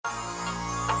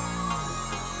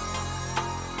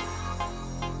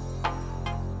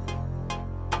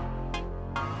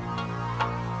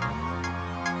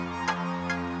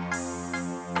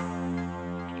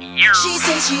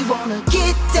she wanna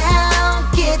get down,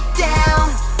 get down.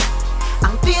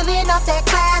 I'm feeling up that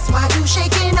class while you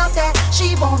shaking up that.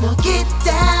 She wanna get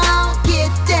down, get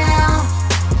down.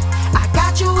 I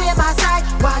got you in my sight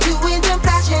while you in them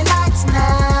flashing lights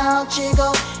now.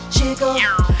 Jiggle, jiggle.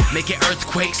 Making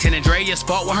earthquakes, and Andrea's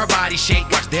fault when her body shake.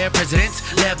 Watch their presidents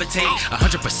levitate.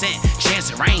 100%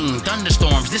 chance of rain,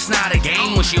 thunderstorms. This not a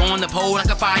game. When she on the pole like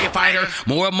a firefighter,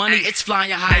 more money, it's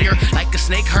flying higher. Like a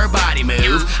snake, her body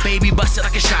move. Baby busted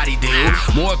like a shotty do.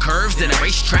 More curves than a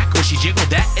racetrack. When she jiggle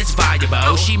that, it's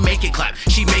valuable. She make it clap,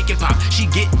 she make it pop. She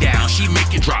get down, she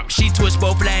make it drop. She twist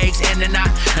both legs and the knot,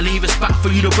 and leave a spot for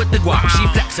you to put the guap. She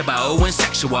flexible and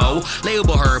sexual.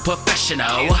 Label her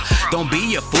professional. Don't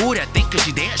be a fool that think 'cause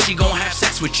she dance she gon' have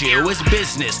sex with you. It's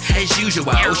business as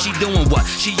usual. She doing what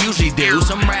she usually do.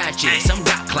 Some ratchet, some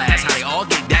got class. How they all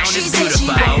get down is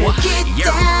beautiful. She get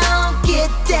down, get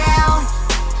down.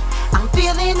 I'm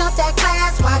feeling up that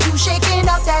class while you shaking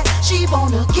up that. She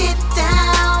wanna get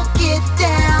down, get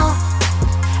down.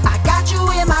 I got you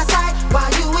in my sight while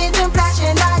you in them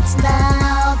flashing lights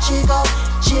now. Jiggle,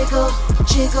 jiggle,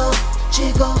 jiggle,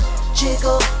 jiggle,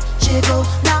 jiggle, jiggle.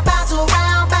 Now bounce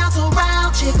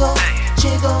around, jiggle.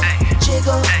 Jiggle,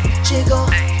 jiggle, jiggle,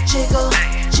 jiggle,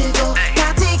 jiggle.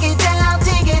 Now take it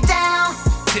down.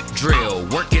 Tip drill,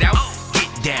 work it out,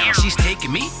 get down. She's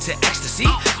taking me to ecstasy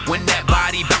when that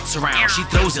body bounce around. She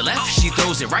throws it left, she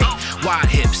throws it right. Wide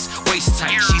hips, waist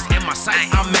tight. She's in my sight,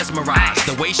 I'm mesmerized.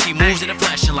 The way she moves in the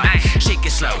flashing light. Shake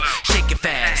it slow, shake it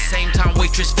fast. Same time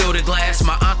waitress fill the glass.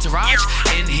 My entourage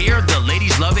in here, the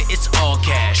ladies love it. It's all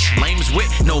cash. Lames with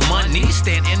no money,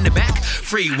 stand in the back,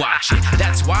 free watching.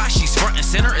 That's why she's front and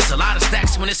center. It's a lot of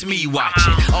stacks when it's me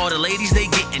watching. All the ladies they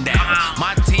getting down.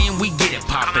 My team we get it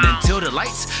popping until the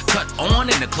lights cut on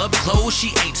and the club close.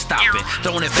 She ain't stopping,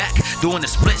 throwing it back, doing the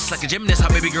splits like a gymnast. How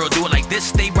baby girl do it like this?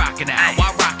 Stay rocking out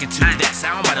while rocking to that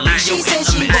sound by the lady. She said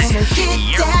she wanna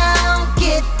get down,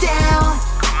 get down.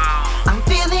 I'm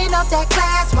feeling up that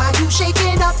class while you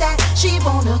shaking up that. She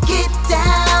wanna get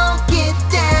down, get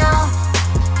down.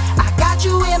 I got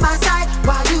you in my sight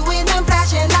while you in them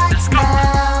flashing lights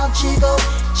now. Jiggle,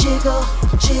 jiggle,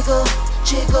 jiggle,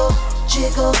 jiggle,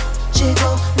 jiggle,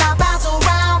 jiggle. Now bounce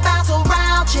around,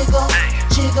 jiggle,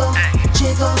 jiggle,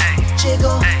 jiggle,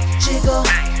 jiggle,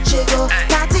 jiggle.